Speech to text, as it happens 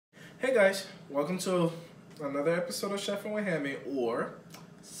Hey guys, welcome to another episode of Chefing with Hammy, or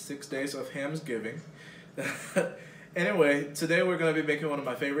 6 Days of Hamsgiving. Anyway, today we're going to be making one of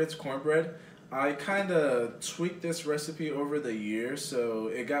my favorites, cornbread. I kind of tweaked this recipe over the years, so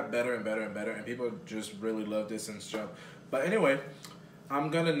it got better and better and better, and people just really love this since jump. But anyway, I'm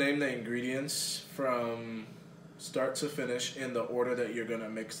going to name the ingredients from start to finish in the order that you're going to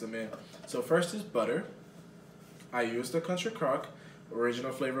mix them in. So first is butter. I used the Country Crock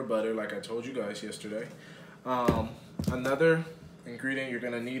original flavor butter, like I told you guys yesterday. Another ingredient you're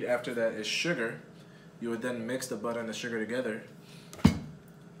gonna need after that is sugar. You would then mix the butter and the sugar together.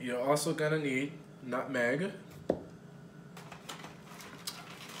 You're also gonna need nutmeg,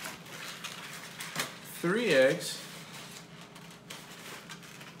 3 eggs,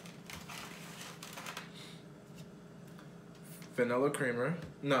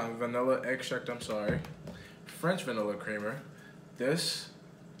 vanilla extract, I'm sorry, French vanilla creamer. This,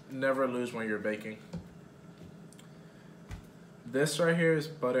 never lose when you're baking. This right here is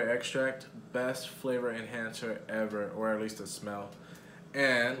butter extract, best flavor enhancer ever, or at least the smell.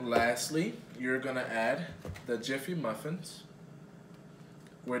 And lastly, you're gonna add the Jiffy muffins.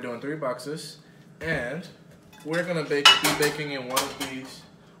 We're doing 3 boxes, and we're gonna be baking in one of these.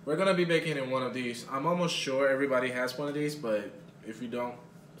 We're gonna be baking in one of these. I'm almost sure everybody has one of these, but if you don't,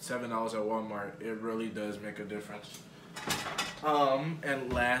 $7 at Walmart, it really does make a difference.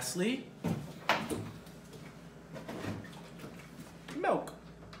 And lastly, milk.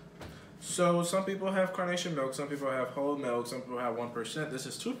 So some people have carnation milk, some people have whole milk, some people have 1%. This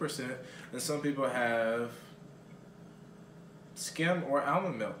is 2%, and some people have skim or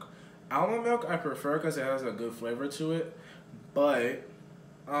almond milk. Almond milk I prefer because it has a good flavor to it, but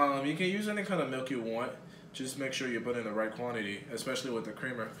you can use any kind of milk you want. Just make sure you put in the right quantity, especially with the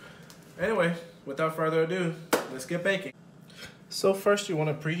creamer. Anyway, without further ado, let's get baking. So first you want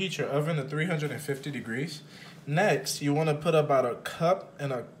to preheat your oven to 350 degrees. Next, you want to put about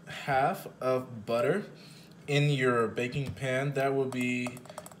 1.5 cups of butter in your baking pan. That will be,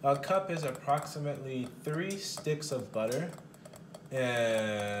 a cup is approximately 3 sticks of butter.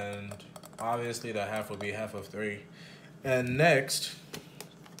 And obviously the half will be half of 3. And next,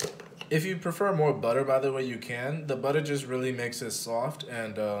 if you prefer more butter, by the way, you can. The butter just really makes it soft,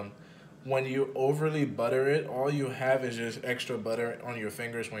 and when you overly butter it, all you have is just extra butter on your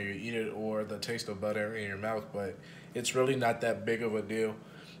fingers when you eat it, or the taste of butter in your mouth, but it's really not that big of a deal.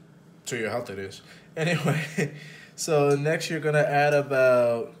 To your health it is. Anyway, so next you're gonna add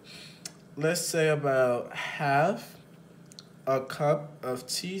about, let's say about half a cup of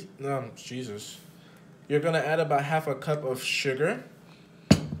tea, You're gonna add about half a cup of sugar,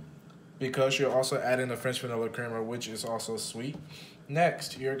 because you're also adding the French vanilla creamer, which is also sweet.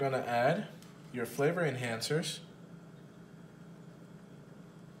 Next, you're gonna add your flavor enhancers.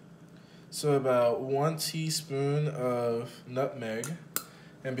 So about 1 teaspoon of nutmeg.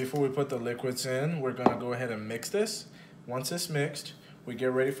 And before we put the liquids in, we're gonna go ahead and mix this. Once it's mixed, we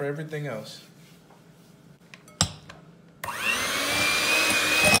get ready for everything else.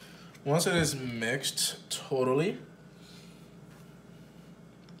 Once it is mixed totally,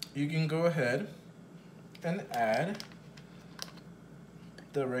 you can go ahead and add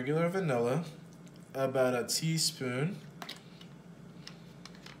the regular vanilla, about 1 teaspoon.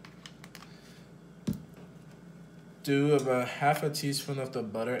 Do about half a teaspoon of the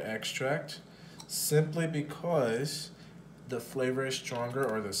butter extract, simply because the flavor is stronger,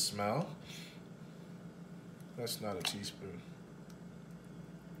 or the smell. That's not a teaspoon.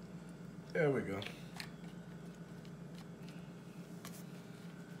 There we go.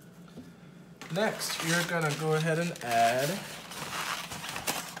 Next, you're gonna go ahead and add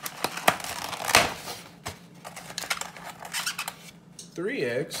three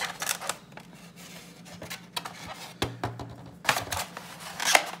eggs.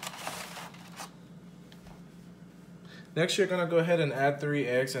 Next, you're gonna go ahead and add 3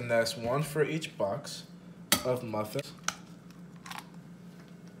 eggs, and that's 1 for each box of muffins.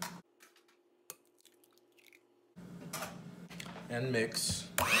 And mix.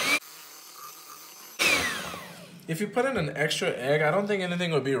 If you put in an extra egg, I don't think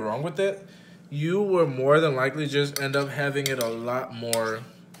anything would be wrong with it. You will more than likely just end up having it a lot more,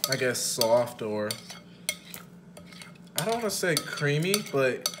 I guess, soft, or I don't want to say creamy,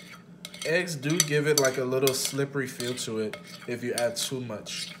 but eggs do give it like a little slippery feel to it if you add too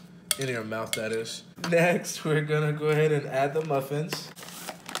much in your mouth, that is. Next, we're gonna go ahead and add the muffins.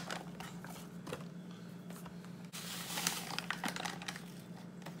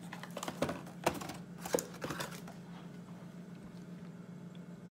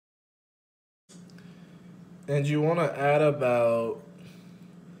 And you want to add about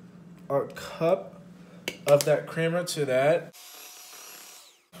a cup of that creamer to that.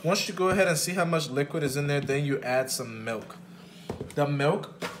 Once you go ahead and see how much liquid is in there, then you add some milk. The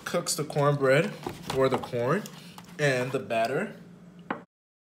milk cooks the cornbread or the corn and the batter.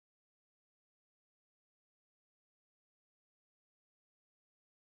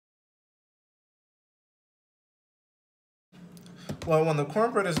 Well, when the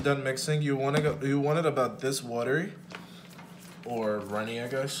cornbread is done mixing, you want it about this watery or runny, I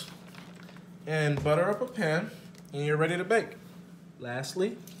guess. And butter up a pan, and you're ready to bake.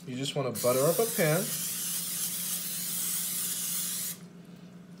 Lastly, you just want to butter up a pan.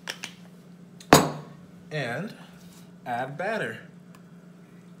 And add batter.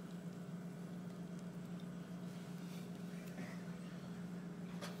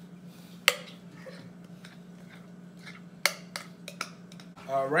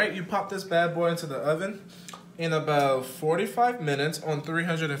 All right, you pop this bad boy into the oven. In about 45 minutes on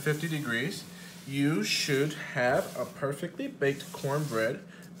 350 degrees, you should have a perfectly baked cornbread,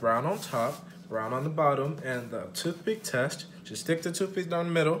 brown on top, brown on the bottom, and the toothpick test. Just stick the toothpick down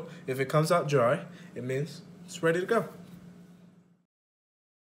the middle. If it comes out dry, it means it's ready to go.